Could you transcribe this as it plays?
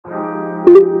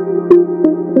This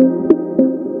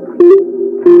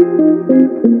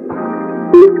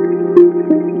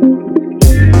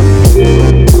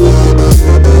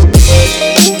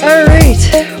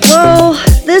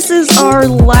is our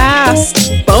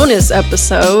last bonus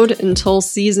episode until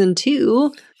season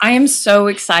 2. I am so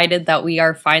excited that we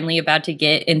are finally about to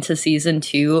get into season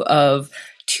 2 of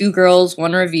Two Girls,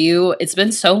 One Review. It's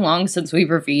been so long since we've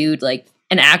reviewed like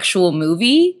an actual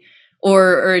movie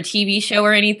or a TV show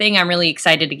or anything. I'm really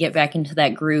excited to get back into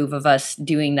that groove of us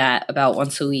doing that about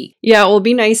once a week. Yeah, it will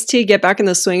be nice to get back in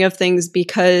the swing of things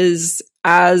because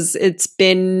as it's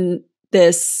been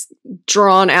this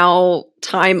drawn out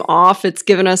time off, it's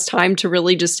given us time to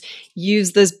really just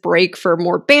use this break for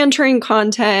more bantering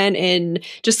content and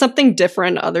just something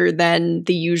different other than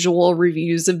the usual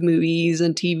reviews of movies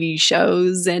and TV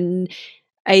shows. And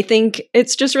I think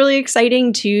it's just really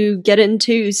exciting to get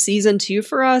into season 2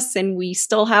 for us. And we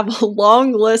still have a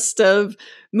long list of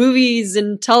movies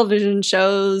and television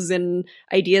shows and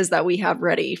ideas that we have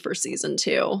ready for season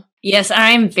 2. Yes,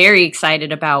 I'm very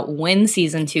excited about when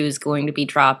season 2 is going to be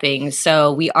dropping.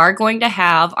 So we are going to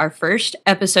have our first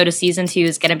episode of season 2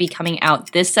 is going to be coming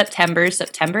out this September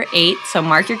 8th. So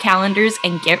mark your calendars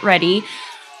and get ready.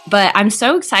 But I'm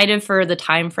so excited for the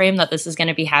time frame that this is going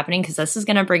to be happening because this is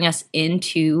going to bring us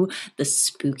into the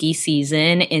spooky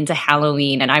season, into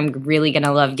Halloween. And I'm really going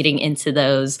to love getting into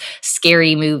those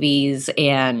scary movies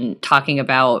and talking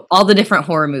about all the different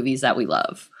horror movies that we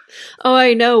love. Oh,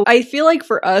 I know. I feel like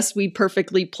for us, we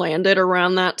perfectly planned it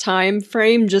around that time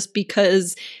frame just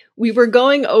because we were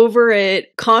going over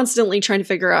it constantly trying to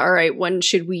figure out, all right, when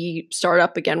should we start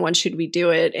up again? When should we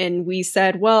do it? And we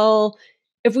said, well,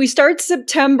 if we start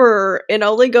September and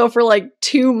only go for like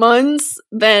 2 months,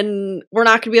 then we're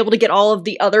not going to be able to get all of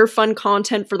the other fun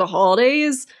content for the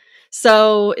holidays.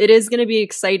 So it is going to be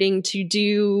exciting to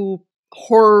do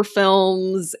horror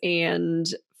films and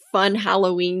fun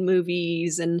Halloween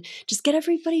movies and just get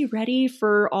everybody ready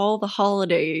for all the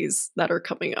holidays that are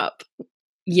coming up.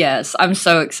 Yes, I'm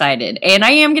so excited. And I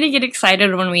am going to get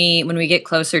excited when we get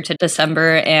closer to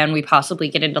December and we possibly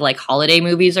get into like holiday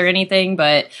movies or anything,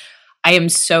 but I am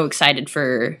so excited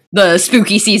for the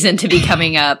spooky season to be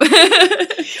coming up.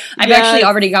 I've actually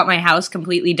already got my house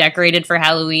completely decorated for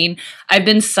Halloween. I've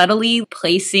been subtly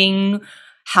placing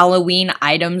Halloween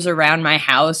items around my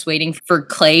house, waiting for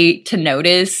Clay to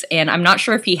notice, and I'm not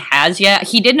sure if he has yet.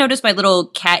 He did notice my little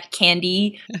cat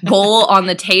candy bowl on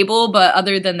the table, but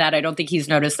other than that, I don't think he's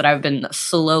noticed that I've been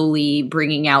slowly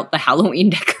bringing out the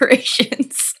Halloween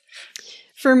decorations.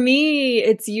 For me,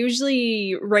 it's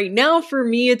usually, right now for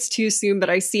me, it's too soon,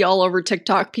 but I see all over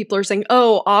TikTok, people are saying,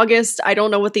 oh, August, I don't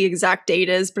know what the exact date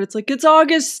is, but it's like, it's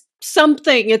August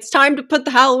something. It's time to put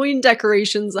the Halloween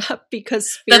decorations up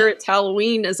because Spirit's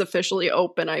Halloween is officially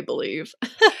open, I believe.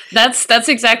 That's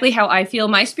exactly how I feel.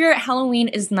 My Spirit Halloween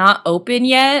is not open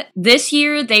yet. This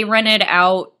year, they rented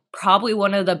out probably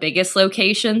one of the biggest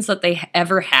locations that they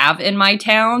ever have in my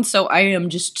town, so I am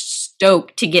just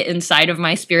stoked to get inside of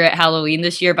my Spirit Halloween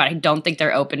this year, but I don't think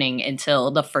they're opening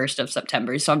until the 1st of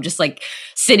September. So I'm just like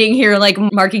sitting here, like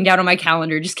marking down on my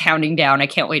calendar, just counting down. I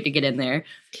can't wait to get in there.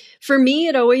 For me,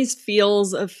 it always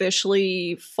feels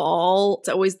officially fall. It's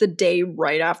always the day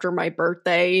right after my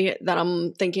birthday that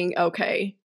I'm thinking,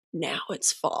 okay, now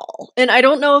it's fall. And I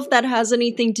don't know if that has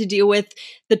anything to do with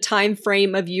the time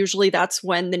frame of usually that's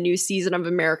when the new season of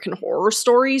American Horror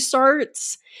Story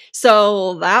starts.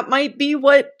 So that might be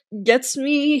what gets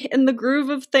me in the groove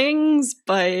of things,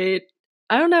 but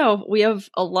I don't know. We have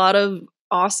a lot of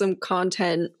awesome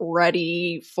content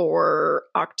ready for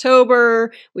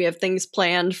October. We have things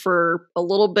planned for a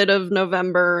little bit of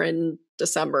November and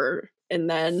December, and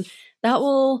then that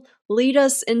will lead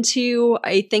us into,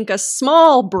 I think, a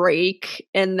small break,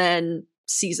 and then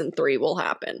season 3 will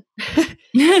happen.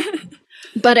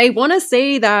 But I want to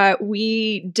say that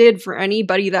we did, for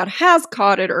anybody that has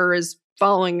caught it or is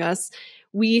following us,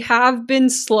 we have been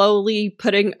slowly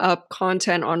putting up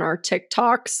content on our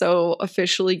TikTok, so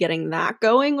officially getting that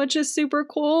going, which is super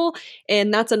cool.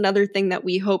 And that's another thing that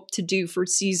we hope to do for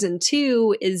season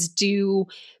 2 is do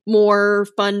more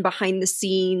fun behind the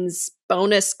scenes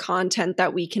bonus content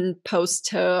that we can post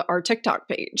to our TikTok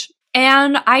page.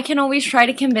 And I can always try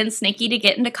to convince Nikki to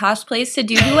get into cosplays to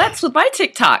do duets with my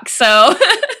TikTok. So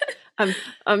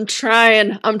I'm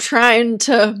trying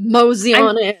to mosey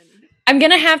on in. I'm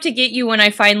gonna have to get you when I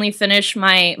finally finish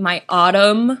my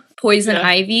autumn poison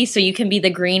ivy, so you can be the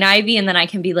green ivy, and then I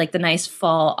can be like the nice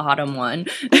fall autumn one.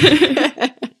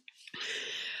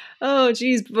 Oh,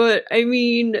 geez. But I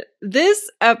mean, this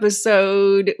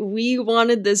episode, we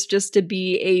wanted this just to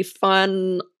be a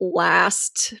fun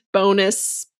last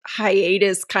bonus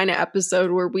hiatus kind of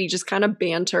episode where we just kind of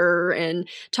banter and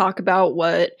talk about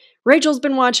what Rachel's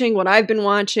been watching, what I've been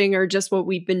watching, or just what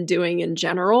we've been doing in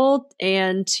general,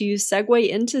 and to segue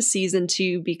into season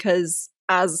 2, because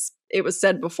as it was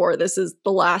said before, this is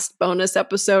the last bonus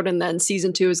episode, and then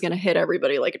season 2 is going to hit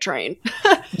everybody like a train.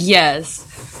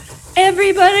 Yes.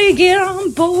 Everybody get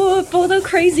on board for the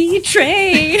crazy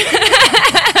train.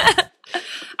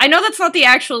 I know that's not the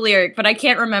actual lyric, but I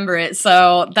can't remember it,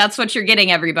 so that's what you're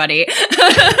getting, everybody.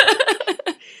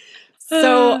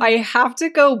 So I have to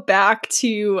go back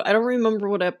to, I don't remember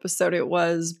what episode it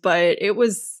was, but it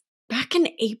was back in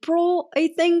April, I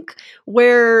think,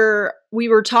 where we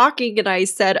were talking and I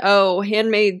said, oh,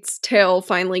 Handmaid's Tale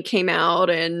finally came out.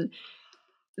 And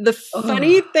the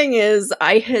funny thing is,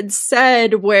 I had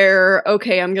said where,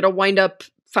 okay, I'm going to wind up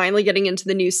finally getting into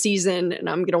the new season and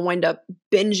I'm going to wind up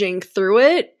binging through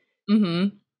it.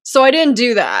 Mm-hmm. So I didn't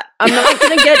do that. I'm not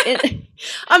going to get in.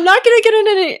 I'm not going to get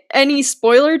into any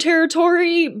spoiler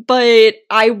territory, but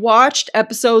I watched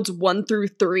episodes 1 through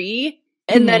 3.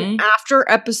 And then after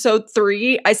episode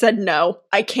 3, I said, no,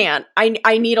 I can't.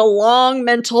 I need a long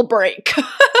mental break.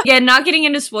 Yeah, not getting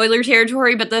into spoiler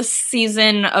territory, but this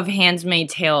season of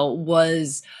Handmaid's Tale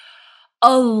was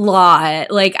a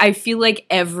lot. Like, I feel like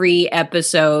every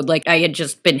episode, like, I had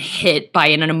just been hit by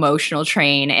an emotional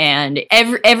train, and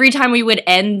every time we would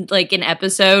end, like, an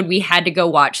episode, we had to go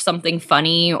watch something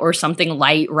funny or something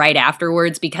light right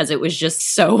afterwards because it was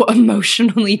just so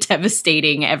emotionally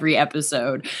devastating every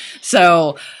episode.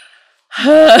 So,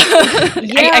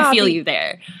 I feel you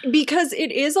there. Because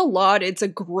it is a lot. It's a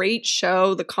great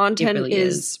show. The content really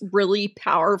is really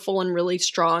powerful and really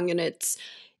strong, and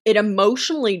it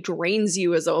emotionally drains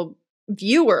you as a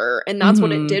viewer. And that's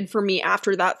what it did for me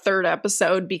after that 3rd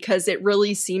episode, because it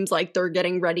really seems like they're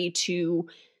getting ready to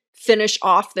finish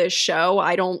off this show.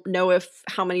 I don't know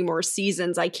how many more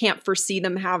seasons. I can't foresee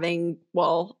them having,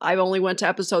 well, I've only went to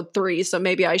episode 3, so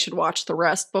maybe I should watch the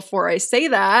rest before I say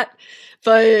that.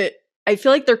 But I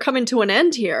feel like they're coming to an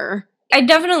end here. I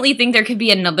definitely think there could be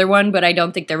another one, but I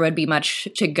don't think there would be much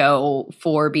to go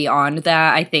for beyond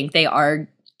that. I think they are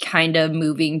kind of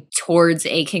moving towards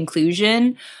a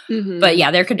conclusion. But yeah,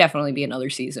 there could definitely be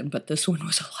another season, but this one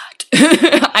was a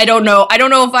lot. I don't know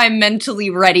if I'm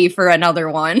mentally ready for another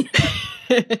one.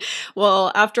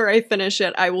 Well, after I finish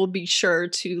it, I will be sure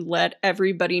to let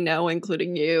everybody know,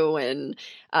 including you, and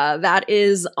that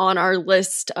is on our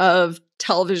list of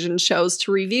television shows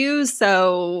to review,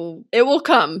 so it will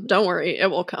come. Don't worry, it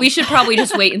will come. We should probably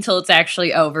just wait until it's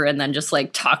actually over and then just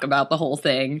like talk about the whole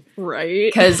thing.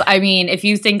 Right. Because I mean, if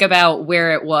you think about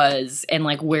where it was and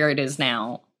like where it is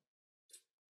now,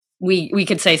 we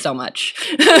could say so much.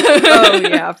 Oh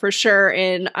yeah, for sure.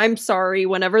 And I'm sorry,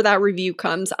 whenever that review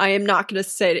comes, I am not going to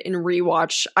sit and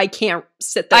rewatch. I can't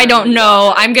sit there. I don't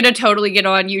know. I'm going to totally get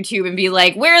on YouTube and be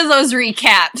like, where are those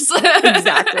recaps?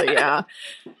 Exactly, yeah.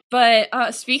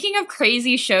 But speaking of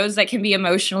crazy shows that can be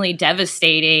emotionally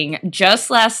devastating,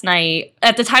 just last night,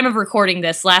 at the time of recording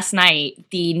this, last night,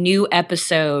 the new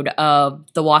episode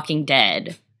of The Walking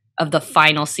Dead of the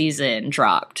final season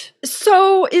dropped.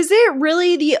 So is it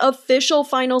really the official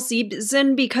final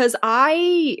season? Because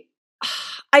I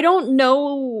don't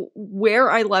know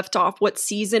where I left off, what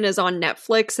season is on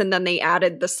Netflix, and then they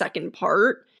added the second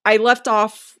part. I left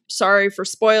off, sorry for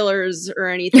spoilers or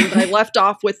anything, but I left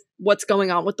off with what's going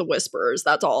on with the Whisperers.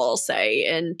 That's all I'll say.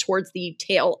 And towards the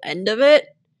tail end of it.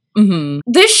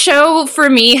 This show for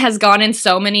me has gone in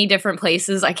so many different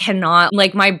places. I cannot,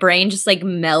 like, my brain just like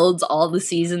melds all the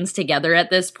seasons together at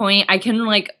this point. I can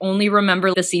like only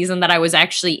remember the season that I was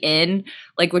actually in,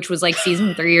 like, which was like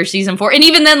season 3 or season 4. And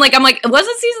even then, like, I'm like, was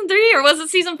it season 3 or was it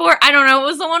season 4? I don't know. It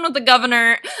was the one with the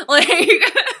governor. Like,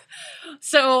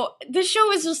 so this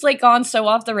show has just like gone so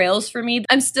off the rails for me.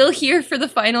 I'm still here for the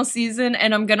final season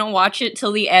and I'm gonna watch it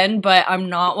till the end, but I'm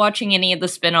not watching any of the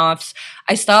spinoffs.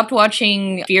 I stopped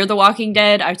watching Fear the Walking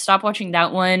Dead. I stopped watching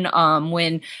that one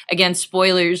when, again,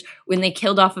 spoilers, when they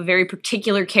killed off a very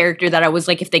particular character that I was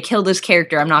like, if they kill this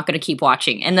character, I'm not going to keep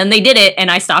watching. And then they did it and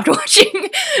I stopped watching.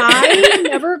 I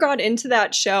never got into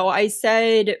that show. I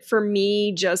said for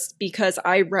me, just because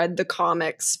I read the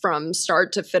comics from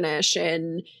start to finish,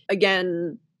 and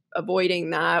again,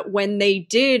 avoiding that, when they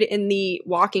did in The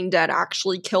Walking Dead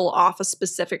actually kill off a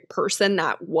specific person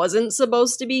that wasn't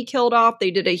supposed to be killed off,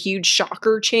 they did a huge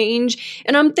shocker change.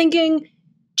 And I'm thinking,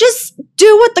 just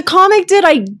do what the comic did.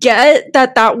 I get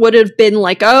that would have been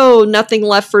like, oh, nothing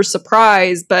left for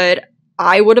surprise, but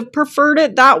I would have preferred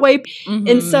it that way.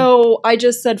 And so I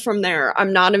just said from there,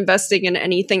 I'm not investing in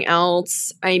anything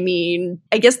else. I mean,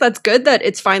 I guess that's good that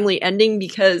it's finally ending,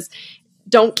 because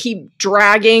don't keep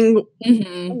dragging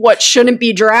what shouldn't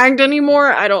be dragged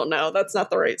anymore. I don't know. That's not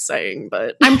the right saying,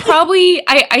 but I'm probably,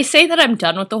 I say that I'm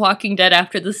done with The Walking Dead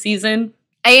after this season.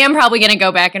 I am probably going to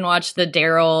go back and watch the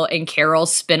Daryl and Carol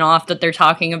spinoff that they're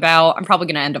talking about. I'm probably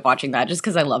going to end up watching that just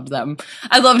because I loved them.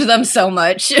 I loved them so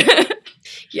much.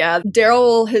 Yeah,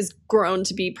 Daryl has grown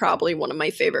to be probably one of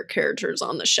my favorite characters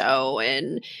on the show.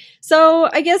 And so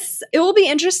I guess it will be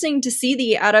interesting to see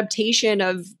the adaptation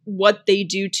of what they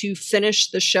do to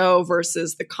finish the show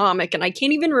versus the comic. And I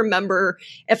can't even remember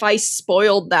if I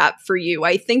spoiled that for you.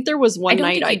 I think there was one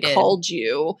night I called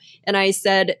you and I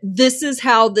said, this is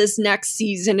how this next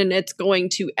season and it's going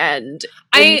to end.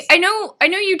 I know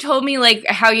you told me like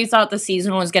how you thought the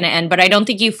season was going to end, but I don't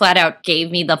think you flat out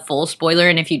gave me the full spoiler.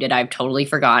 And if you did, I've totally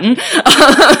forgotten.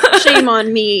 Shame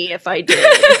on me if I did.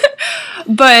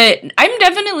 But I'm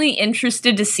definitely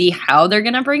interested to see how they're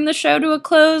gonna bring the show to a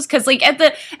close. Because like at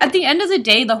the end of the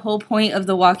day, the whole point of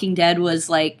The Walking Dead was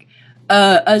like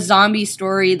a zombie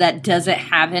story that doesn't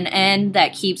have an end,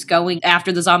 that keeps going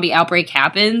after the zombie outbreak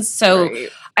happens. So right.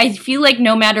 I feel like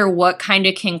no matter what kind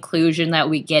of conclusion that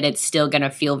we get, it's still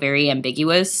gonna feel very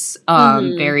ambiguous,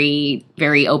 very,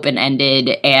 very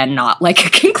open-ended, and not like a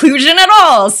conclusion at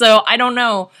all. So I don't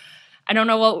know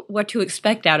what to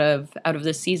expect out of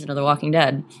this season of The Walking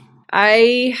Dead.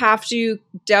 I have to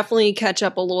definitely catch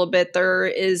up a little bit. There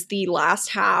is the last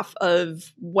half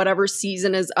of whatever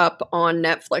season is up on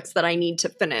Netflix that I need to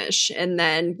finish, and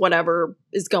then whatever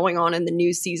is going on in the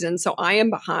new season. So I am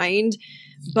behind.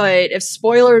 But if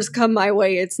spoilers come my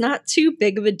way, it's not too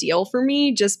big of a deal for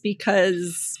me just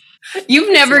because...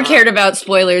 You've never cared about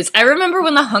spoilers. I remember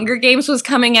when The Hunger Games was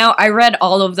coming out, I read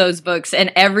all of those books,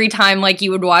 and every time like you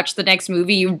would watch the next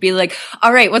movie, you would be like,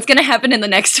 all right, what's going to happen in the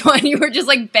next one? You were just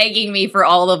like begging me for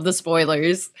all of the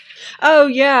spoilers. Oh,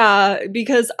 yeah,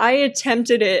 because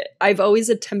I've always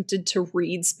attempted to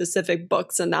read specific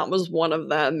books, and that was one of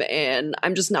them, and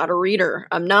I'm just not a reader.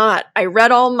 I'm not. I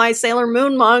read all my Sailor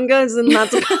Moon mangas, and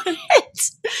that's about it.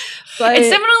 But it's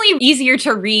definitely easier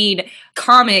to read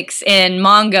comics and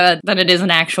manga than it is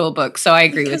an actual book, so I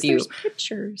agree with you. There's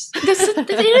pictures.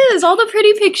 It is, all the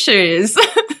pretty pictures.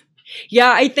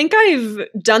 Yeah, I think I've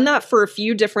done that for a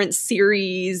few different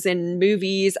series and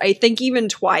movies. I think even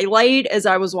Twilight, as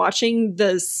I was watching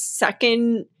the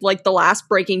last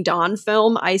Breaking Dawn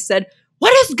film, I said,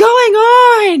 what is going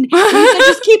on? And he said,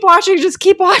 just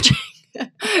keep watching.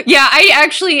 Yeah,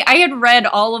 I had read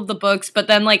all of the books, but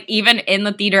then like even in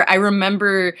the theater, I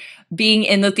remember being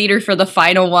in the theater for the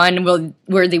final one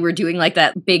where they were doing like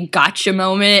that big gotcha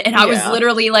moment, and I was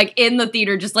literally like in the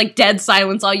theater, just like dead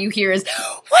silence. All you hear is,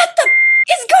 what the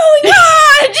is going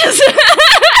on? Just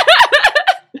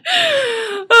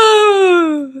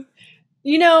oh.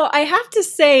 You know, I have to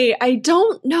say, I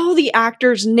don't know the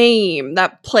actor's name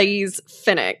that plays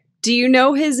Finnick. Do you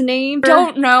know his name? I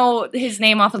don't know his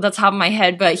name off of the top of my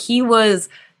head, but he was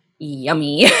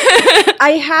yummy.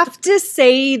 I have to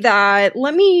say that,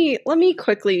 let me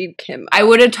quickly look him up. I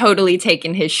would have totally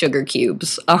taken his sugar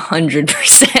cubes,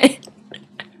 100%.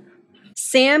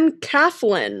 Sam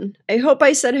Claflin. I hope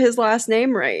I said his last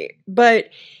name right. But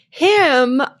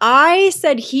him, I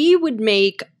said he would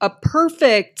make a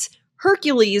perfect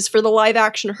Hercules for the live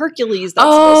action Hercules that's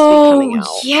supposed to be coming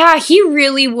out. Yeah, he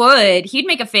really would. He'd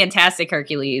make a fantastic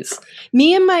Hercules.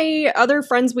 Me and my other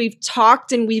friends, we've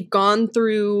talked and we've gone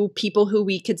through people who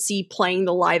we could see playing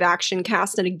the live action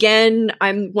cast. And again,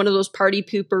 I'm one of those party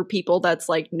pooper people that's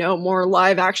like, no more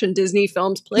live action Disney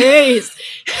films, please.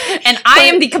 And I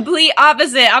am the complete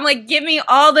opposite. I'm like, give me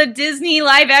all the Disney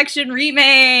live action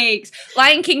remakes.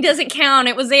 Lion King doesn't count.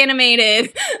 It was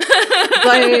animated.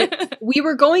 But we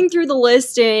were going through the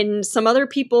list, and some other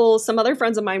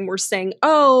friends of mine were saying,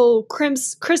 oh,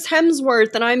 Chris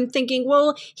Hemsworth. And I'm thinking,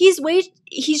 well, he's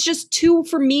just too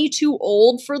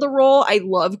old for the role. I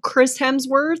love Chris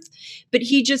Hemsworth, but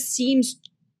he just seems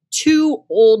too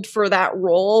old for that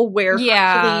role, where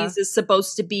Hercules is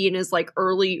supposed to be in his like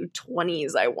early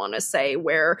 20s, I want to say,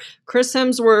 where Chris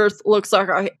Hemsworth looks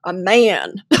like a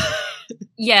man.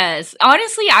 Yes.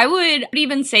 Honestly, I would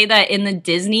even say that in the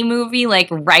Disney movie, like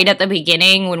right at the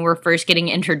beginning when we're first getting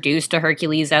introduced to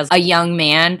Hercules as a young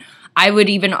man, I would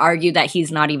even argue that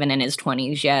he's not even in his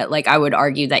 20s yet. Like, I would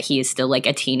argue that he is still like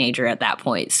a teenager at that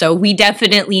point. So we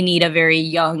definitely need a very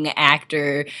young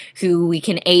actor who we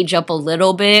can age up a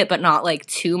little bit, but not like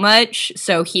too much.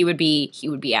 So he would be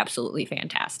absolutely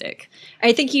fantastic.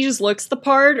 I think he just looks the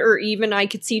part, or even I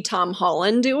could see Tom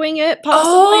Holland doing it, possibly.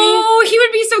 Oh, he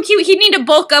would be so cute. He'd need to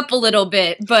bulk up a little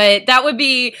bit, but that would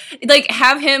be, like,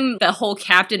 have him, the whole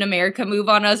Captain America move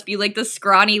on us, be like the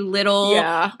scrawny little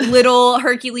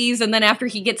Hercules, and then after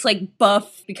he gets like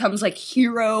buff, becomes like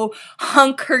hero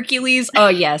hunk Hercules. Oh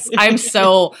yes, I'm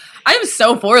so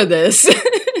for this.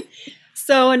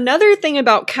 So another thing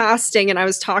about casting, and I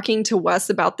was talking to Wes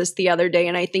about this the other day,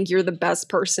 and I think you're the best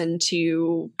person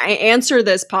to answer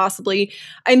this possibly.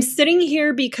 I'm sitting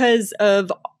here because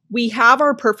of we have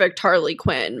our perfect Harley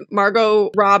Quinn.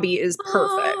 Margot Robbie is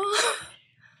perfect.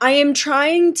 I am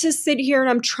trying to sit here and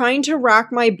I'm trying to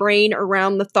rack my brain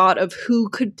around the thought of who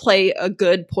could play a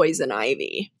good Poison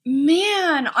Ivy.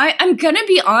 Man, I'm gonna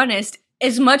be honest.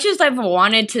 As much as I've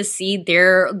wanted to see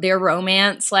their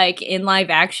romance like in live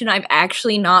action, I've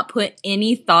actually not put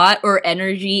any thought or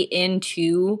energy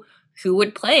into who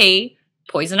would play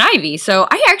Poison Ivy. So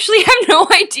I actually have no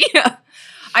idea.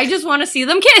 I just want to see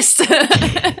them kiss.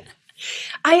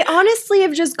 I honestly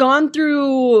have just gone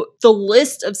through the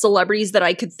list of celebrities that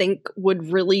I could think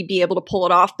would really be able to pull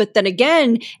it off. But then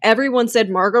again, everyone said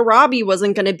Margot Robbie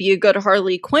wasn't going to be a good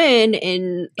Harley Quinn.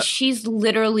 And she's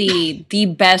literally the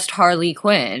best Harley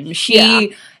Quinn.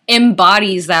 She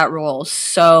embodies that role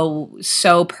so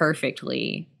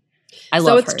perfectly. I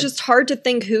love her. So it's just hard to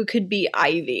think who could be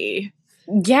Ivy.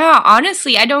 Yeah,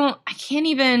 honestly, I don't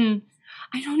even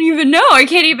know. I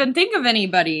can't even think of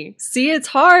anybody. See, it's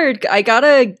hard. I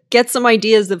gotta get some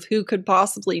ideas of who could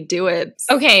possibly do it.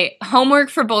 Okay, homework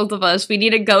for both of us. We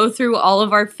need to go through all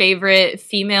of our favorite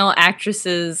female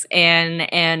actresses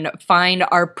and find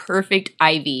our perfect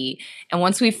Ivy. And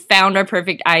once we've found our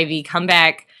perfect Ivy, come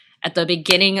back at the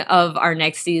beginning of our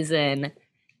next season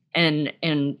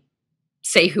and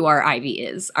say who our Ivy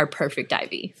is, our perfect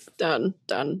Ivy. Done.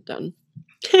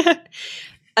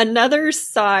 Another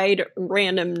side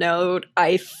random note,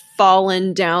 I've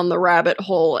fallen down the rabbit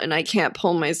hole and I can't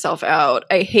pull myself out.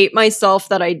 I hate myself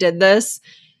that I did this.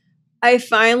 I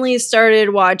finally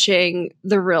started watching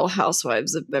The Real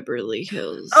Housewives of Beverly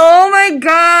Hills. Oh my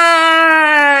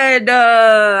god!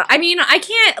 I mean, I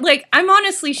can't, like, I'm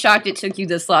honestly shocked it took you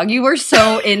this long. You were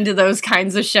so into those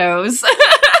kinds of shows.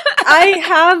 I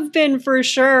have been for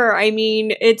sure. I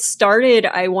mean, it started,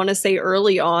 I want to say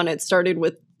early on, it started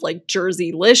with like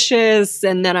Jerseylicious,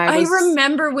 and then I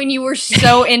remember when you were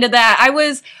so into that.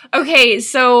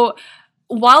 So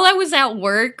while I was at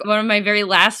work, one of my very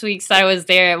last weeks I was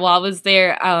there,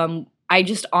 I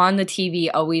just on the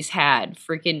TV always had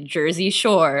freaking Jersey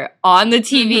Shore on the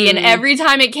TV, and every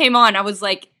time it came on, I was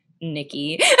like,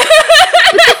 Nikki. But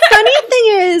the funny thing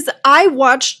is, I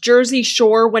watched Jersey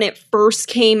Shore when it first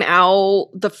came out,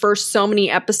 the first so many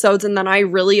episodes, and then I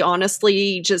really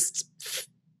honestly just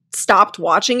stopped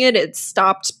watching it. It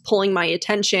stopped pulling my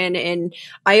attention, and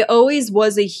I always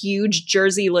was a huge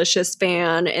Jerseylicious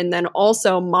fan, and then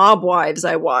also Mob Wives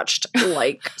I watched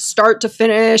like start to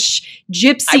finish.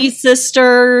 Gypsy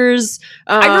Sisters.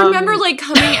 I remember like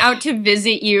coming out to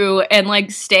visit you and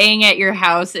like staying at your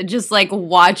house and just like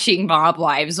watching Mob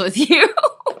Wives with you.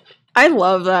 I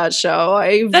love that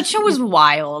show. That show was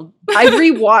wild. I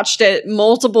rewatched it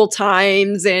multiple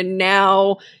times, and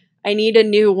now I need a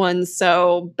new one,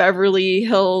 so Beverly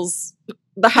Hills,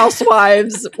 The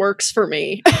Housewives works for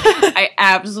me. I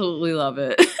absolutely love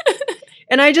it.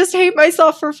 And I just hate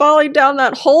myself for falling down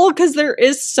that hole because there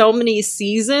is so many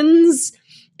seasons.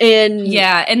 And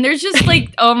yeah, and there's just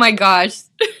like, oh my gosh.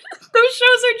 Those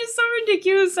shows are just so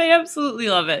ridiculous. I absolutely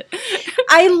love it.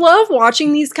 I love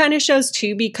watching these kind of shows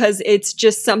too because it's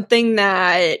just something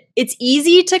that it's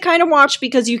easy to kind of watch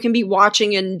because you can be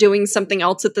watching and doing something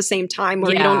else at the same time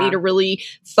where you don't need to really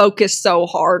focus so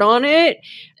hard on it.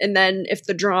 And then if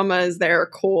the drama is there,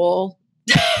 cool.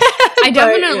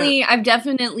 I've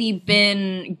definitely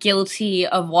been guilty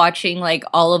of watching like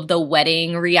all of the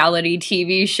wedding reality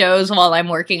TV shows while I'm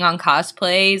working on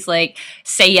cosplays, like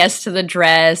Say Yes to the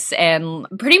Dress and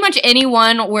pretty much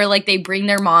anyone where like they bring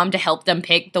their mom to help them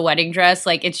pick the wedding dress.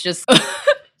 Like it's just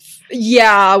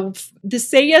Yeah, the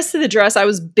Say Yes to the Dress, I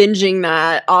was binging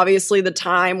that, obviously, the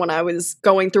time when I was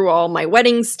going through all my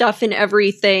wedding stuff and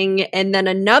everything. And then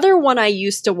another one I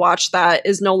used to watch that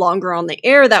is no longer on the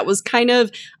air that was kind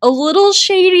of a little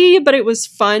shady, but it was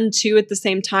fun too at the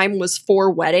same time, was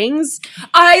Four Weddings.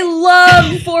 I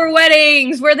love Four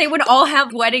Weddings, where they would all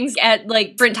have weddings at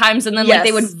like different times and then like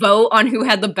they would vote on who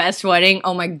had the best wedding.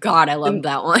 Oh my god, I love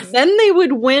that one. Then they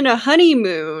would win a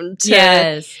honeymoon.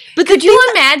 Yes. But could you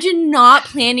imagine not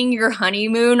planning your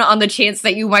honeymoon on the chance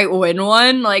that you might win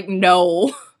one? Like,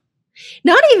 no.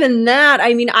 Not even that.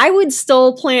 I mean, I would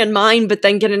still plan mine, but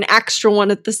then get an extra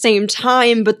one at the same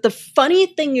time. But the funny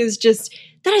thing is just,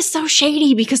 that is so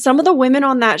shady because some of the women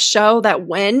on that show that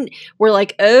went were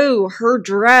like, oh, her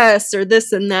dress or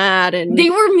this and that. And they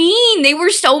were mean. They were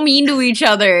so mean to each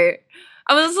other.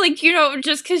 I was like,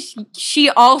 just because she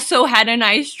also had a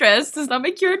nice dress does not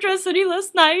make your dress any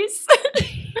less nice.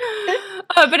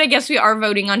 But I guess we are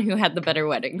voting on who had the better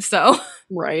wedding, so.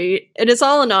 Right. And it's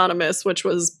all anonymous, which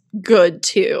was good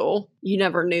too. You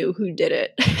never knew who did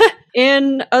it.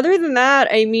 And other than that,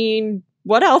 I mean,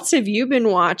 what else have you been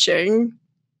watching?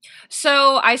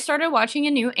 So I started watching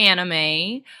a new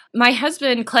anime. My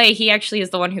husband, Clay, he actually is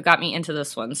the one who got me into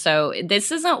this one. So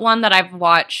this isn't one that I've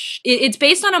watched. It's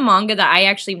based on a manga that I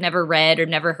actually never read or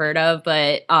never heard of,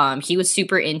 but he was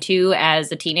super into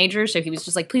as a teenager. So he was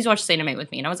just like, please watch this anime with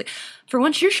me. And I was like, for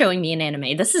once you're showing me an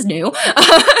anime. This is new.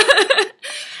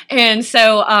 And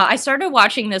so I started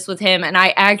watching this with him, and I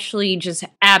actually just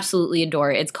absolutely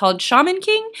adore it. It's called Shaman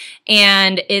King,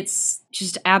 and it's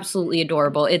just absolutely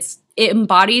adorable. It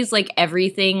embodies like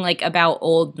everything like about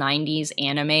old 90s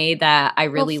anime that I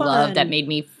really love, that made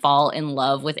me fall in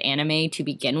love with anime to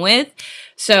begin with.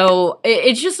 So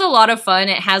it's just a lot of fun.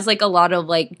 It has like a lot of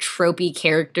like tropey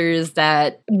characters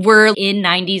that were in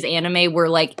 90s anime, were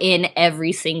like in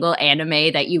every single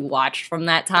anime that you watched from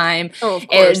that time. Oh, of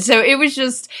course. And so it was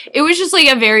just like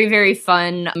a very, very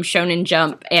fun Shonen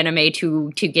Jump anime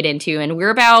to get into. And we're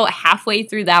about halfway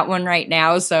through that one right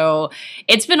now. So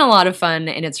it's been a lot of fun,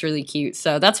 and it's really cute.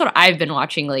 So that's what I've been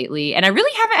watching lately. And I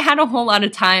really haven't had a whole lot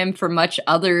of time for much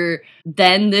other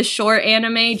than this short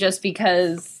anime, just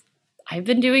because I've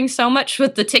been doing so much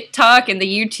with the TikTok and the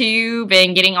YouTube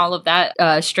and getting all of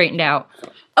that straightened out.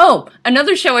 Oh,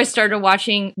 another show I started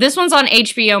watching. This one's on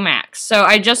HBO Max. So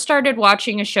I just started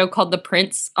watching a show called The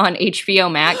Prince on HBO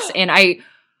Max, and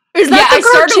Is that the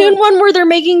cartoon one where they're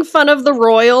making fun of the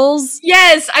royals?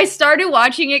 Yes, I started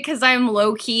watching it because I'm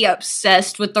low-key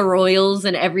obsessed with the royals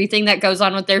and everything that goes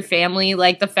on with their family.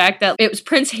 Like the fact that it was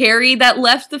Prince Harry that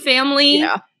left the family.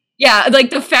 Yeah. Yeah, like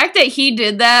the fact that he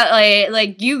did that,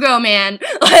 like you go, man.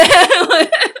 I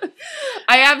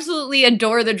absolutely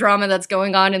adore the drama that's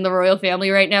going on in the royal family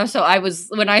right now. So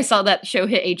when I saw that show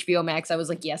hit HBO Max, I was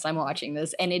like, yes, I'm watching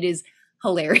this. And it is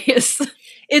hilarious.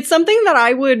 It's something that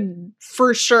I would,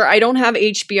 for sure, I don't have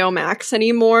HBO Max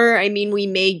anymore. I mean, we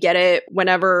may get it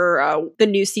whenever the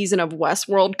new season of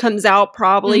Westworld comes out,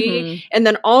 probably. Mm-hmm. And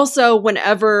then also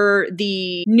whenever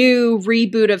the new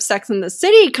reboot of Sex and the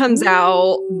City comes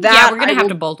out. We're going to have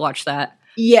to both watch that.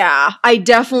 Yeah, I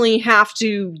definitely have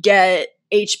to get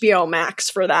HBO Max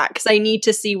for that, because I need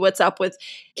to see what's up with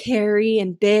Carrie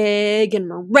and Big and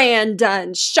Miranda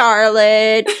and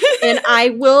Charlotte. And I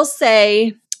will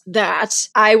say that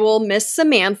I will miss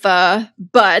Samantha,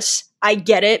 but I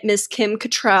get it, Miss Kim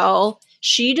Cattrall.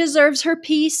 She deserves her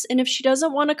peace, and if she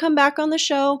doesn't want to come back on the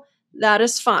show, that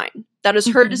is fine. That is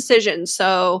her decision.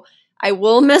 So I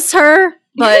will miss her,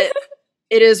 but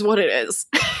it is what it is.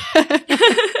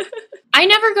 I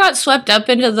never got swept up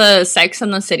into the Sex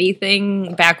and the City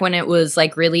thing back when it was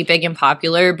like really big and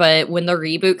popular, but when the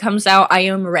reboot comes out, I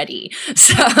am ready.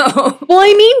 So, well,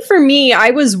 I mean, for me,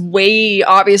 I was way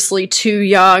obviously too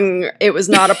young. It was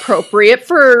not appropriate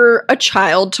for a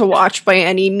child to watch by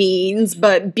any means,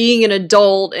 but being an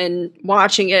adult and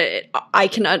watching it, I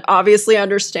can obviously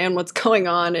understand what's going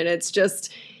on, and it's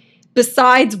just,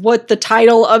 besides what the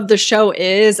title of the show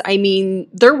is, I mean,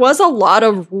 there was a lot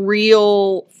of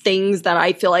real things that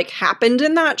I feel like happened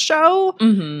in that show.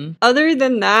 Mm-hmm. Other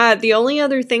than that, the only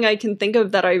other thing I can think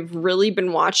of that I've really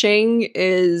been watching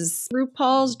is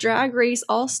RuPaul's Drag Race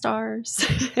All-Stars.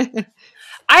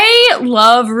 I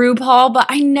love RuPaul, but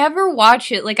I never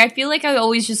watch it. Like, I feel like I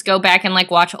always just go back and,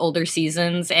 like, watch older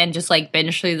seasons and just, like,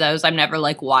 binge through those. I'm never,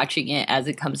 like, watching it as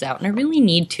it comes out, and I really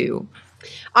need to.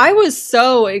 I was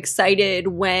so excited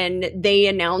when they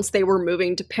announced they were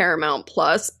moving to Paramount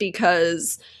Plus,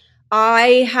 because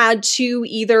I had to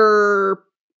either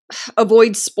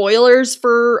avoid spoilers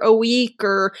for a week,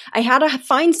 or I had to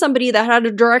find somebody that had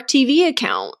a DirecTV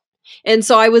account. And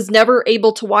so I was never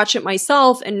able to watch it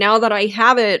myself. And now that I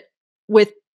have it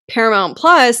with Paramount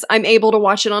Plus, I'm able to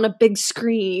watch it on a big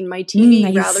screen, my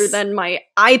TV, rather than my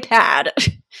iPad.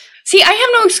 See, I have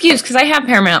no excuse because I have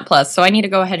Paramount Plus, so I need to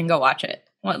go ahead and go watch it.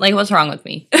 What's wrong with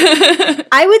me?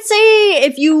 I would say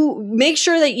if you make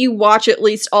sure that you watch at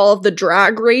least all of the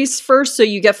Drag Race first, so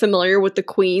you get familiar with the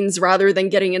queens rather than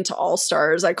getting into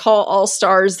All-Stars. I call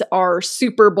All-Stars our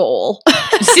Super Bowl.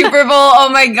 Super Bowl, oh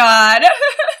my god.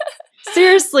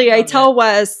 Seriously, I tell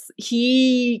Wes,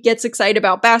 he gets excited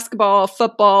about basketball,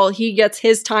 football. He gets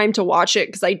his time to watch it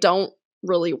because I don't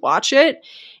really watch it.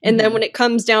 And then when it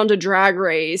comes down to Drag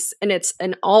Race and it's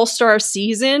an all-star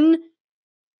season,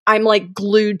 I'm like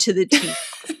glued to the TV.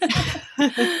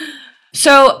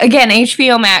 So again,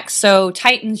 HBO Max. So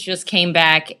Titans just came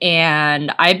back, and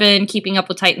I've been keeping up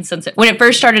with Titans since when it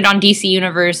first started on DC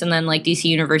Universe, and then like DC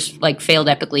Universe like failed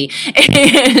epically,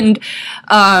 and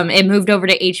it moved over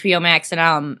to HBO Max,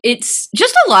 and it's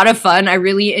just a lot of fun. I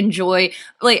really enjoy.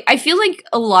 Like, I feel like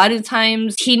a lot of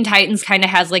times Teen Titans kind of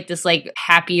has like this like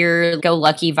happier go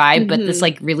lucky vibe, but this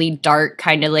like really dark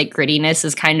kind of like grittiness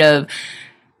is kind of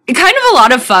a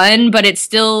lot of fun, but it's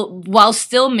still, while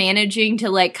still managing to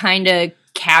like kind of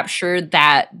capture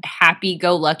that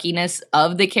happy-go-luckiness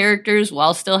of the characters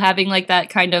while still having like that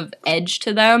kind of edge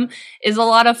to them is a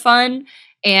lot of fun.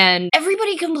 And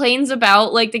everybody complains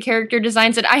about like the character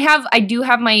designs, and I do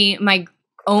have my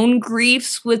own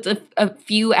griefs with a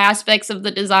few aspects of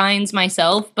the designs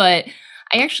myself, but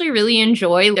I actually really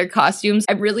enjoy their costumes.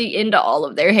 I'm really into all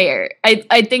of their hair.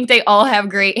 I think they all have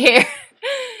great hair.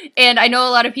 And I know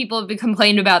a lot of people have been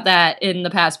complained about that in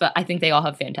the past, but I think they all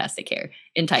have fantastic hair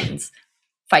in Titans.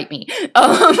 Fight me.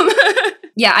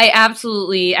 Yeah, I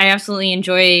absolutely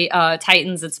enjoy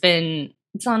Titans. It's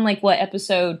on like what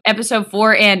episode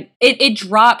 4, and it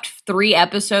dropped 3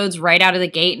 episodes right out of the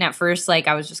gate. And at first, like,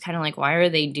 I was just kind of like, why are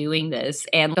they doing this?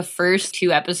 And the first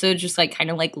 2 episodes just like kind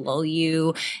of like lull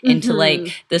you into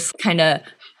like this kind of,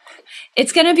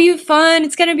 it's going to be fun,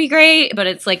 it's going to be great, but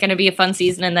it's like going to be a fun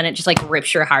season, and then it just like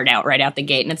rips your heart out right out the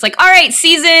gate, and it's like, all right,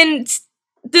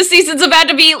 this season's about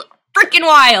to be freaking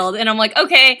wild, and I'm like,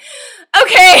 okay.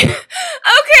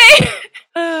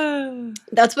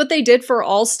 That's what they did for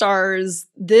All Stars.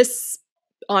 This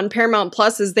on Paramount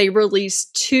Plus is they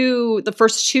released the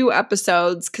first 2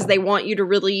 episodes because they want you to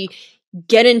really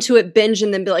get into it, binge,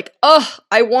 and then be like, oh,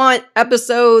 I want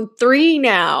episode 3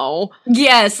 now.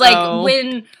 Yes, like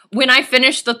when I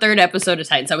finished the 3rd episode of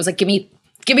Titans, I was like, give me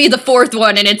the 4th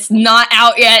one, and it's not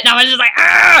out yet, and I was just like,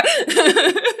 ah!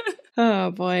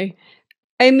 Oh boy.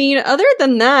 I mean, other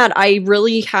than that, I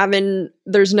really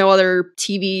there's no other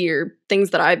TV or things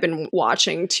that I've been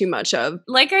watching too much of.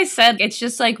 Like I said, it's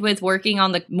just like with working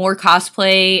on the more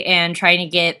cosplay and trying to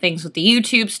get things with the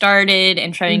YouTube started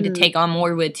and trying to take on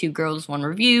more with 2 Girls, 1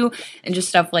 Review and just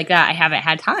stuff like that. I haven't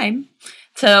had time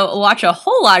to watch a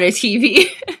whole lot of TV.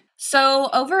 So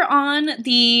over on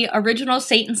the original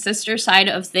Satan Sister side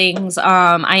of things,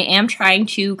 I am trying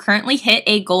to currently hit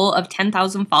a goal of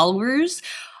 10,000 followers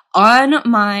on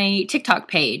my TikTok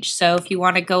page. So if you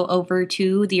want to go over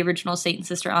to the original Satan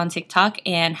Sister on TikTok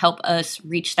and help us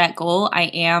reach that goal, I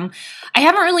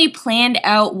haven't really planned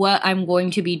out what I'm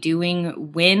going to be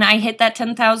doing when I hit that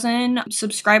 10,000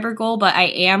 subscriber goal, but I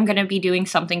am going to be doing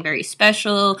something very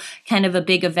special, kind of a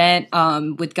big event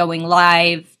with going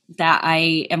live that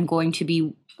I am going to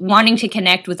be wanting to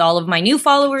connect with all of my new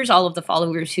followers, all of the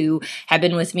followers who have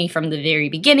been with me from the very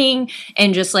beginning,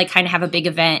 and just like kind of have a big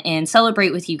event and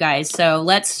celebrate with you guys. So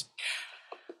let's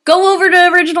go over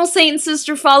to Original Satan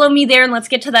Sister, follow me there, and let's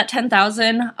get to that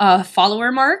 10,000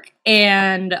 follower mark.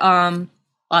 And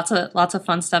lots of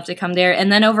fun stuff to come there. And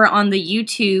then over on the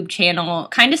YouTube channel,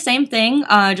 kind of same thing,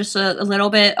 just a little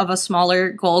bit of a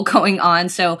smaller goal going on.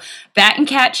 So Bat and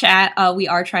Cat Chat, we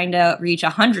are trying to reach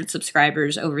 100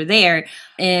 subscribers over there.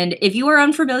 And if you are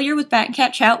unfamiliar with Bat and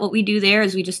Cat Chat, what we do there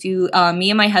is we just do,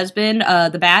 me and my husband,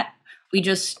 the Bat, we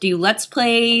just do Let's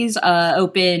Plays,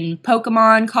 open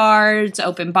Pokemon cards,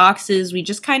 open boxes. We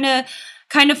just kind of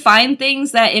find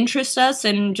things that interest us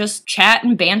and just chat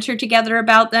and banter together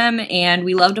about them. And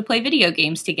we love to play video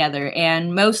games together.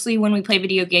 And mostly when we play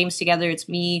video games together, it's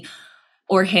me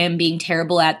or him being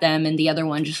terrible at them, and the other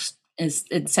one just is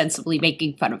insensibly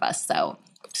making fun of us. So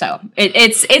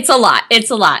it's a lot. But it's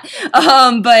a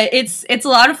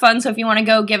lot of fun. So if you want to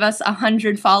go give us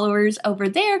 100 followers over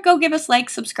there, go give us like,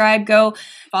 subscribe, go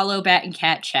follow Bat and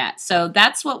Cat Chat. So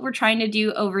that's what we're trying to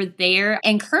do over there.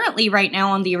 And currently right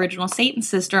now on the Original Satan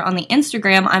Sister on the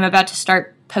Instagram, I'm about to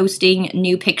start posting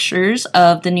new pictures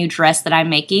of the new dress that I'm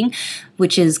making,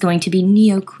 which is going to be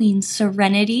Neo Queen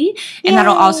Serenity. And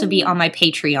that'll also be on my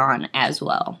Patreon as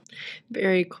well.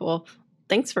 Very cool.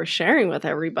 Thanks for sharing with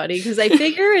everybody, because I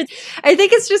think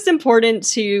it's just important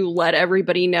to let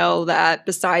everybody know that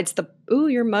besides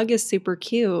your mug is super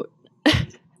cute.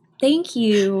 Thank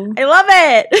you. I love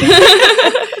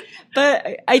it.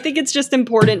 But I think it's just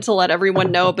important to let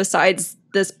everyone know, besides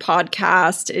this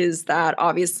podcast, is that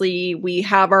obviously we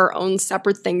have our own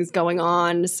separate things going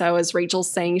on. So as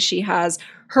Rachel's saying, she has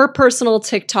her personal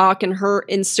TikTok and her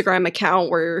Instagram account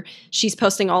where she's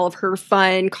posting all of her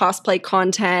fun cosplay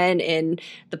content and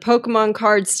the Pokemon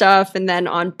card stuff. And then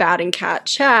on Bat and Cat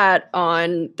Chat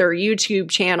on their YouTube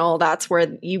channel, that's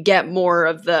where you get more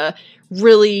of the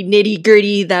really nitty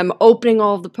gritty, them opening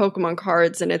all of the Pokemon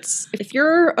cards. And if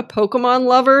you're a Pokemon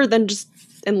lover, then just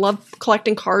and love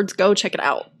collecting cards, go check it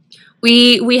out.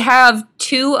 We have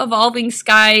 2 Evolving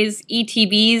Skies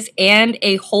ETBs and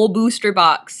a whole booster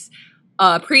box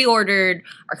pre-ordered.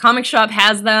 Our comic shop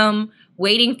has them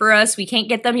waiting for us. We can't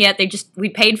get them yet. We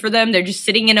paid for them. They're just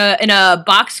sitting in a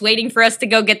box waiting for us to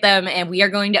go get them, and we are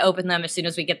going to open them as soon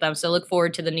as we get them. So look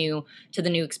forward to the new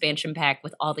expansion pack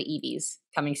with all the EVs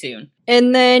coming soon.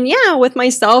 And then with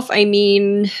myself, I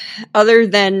mean, other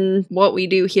than what we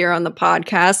do here on the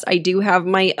podcast, I do have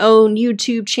my own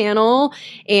YouTube channel,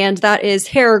 and that is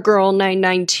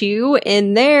HairGirl992.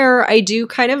 And there I do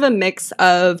kind of a mix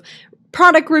of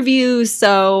product reviews,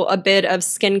 so a bit of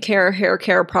skincare, hair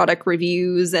care product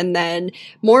reviews, and then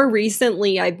more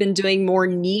recently I've been doing more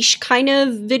niche kind of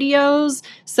videos.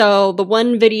 So the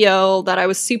one video that I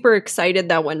was super excited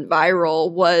that went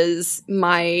viral was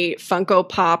my Funko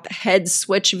Pop head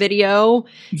switch video.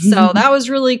 So that was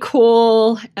really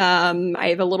cool. I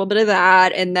have a little bit of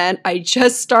that, and then I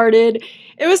just started.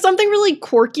 It was something really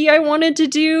quirky I wanted to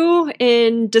do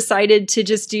and decided to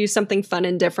just do something fun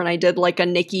and different. I did like a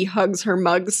Nikki Hugs Her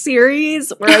Mugs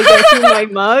series where I go through my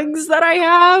mugs that I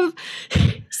have.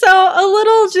 So a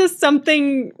little just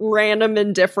something random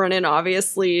and different. And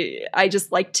obviously I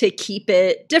just like to keep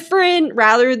it different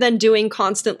rather than doing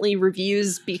constantly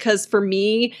reviews, because for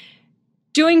me,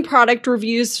 doing product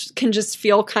reviews can just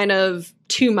feel kind of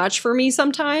too much for me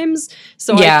sometimes.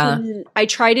 So I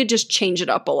try to just change it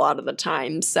up a lot of the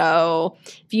time. So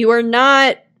if you are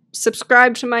not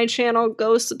subscribed to my channel,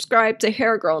 go subscribe to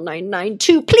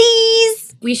HairGirl992,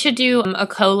 please. We should do a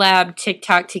collab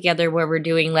TikTok together where we're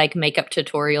doing like makeup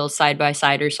tutorials side by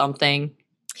side or something.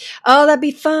 Oh, that'd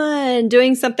be fun.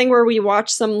 Doing something where we watch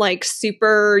some like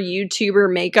super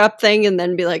YouTuber makeup thing and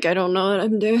then be like, I don't know what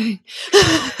I'm doing.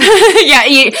 Yeah,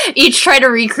 each try to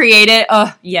recreate it.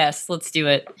 Oh, yes, let's do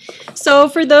it. So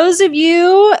for those of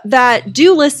you that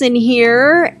do listen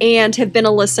here and have been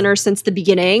a listener since the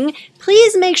beginning,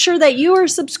 please make sure that you are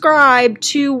subscribed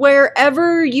to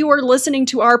wherever you are listening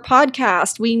to our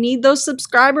podcast. We need those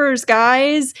subscribers,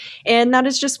 guys, and that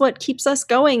is just what keeps us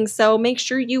going. So make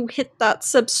sure you hit that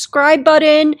subscribe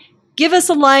button, give us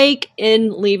a like,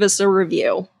 and leave us a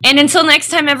review. And until next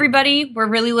time, everybody, we're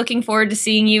really looking forward to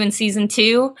seeing you in season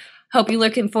 2. Hope you're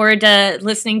looking forward to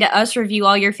listening to us review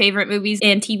all your favorite movies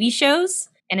and TV shows.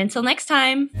 And until next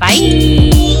time,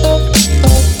 bye!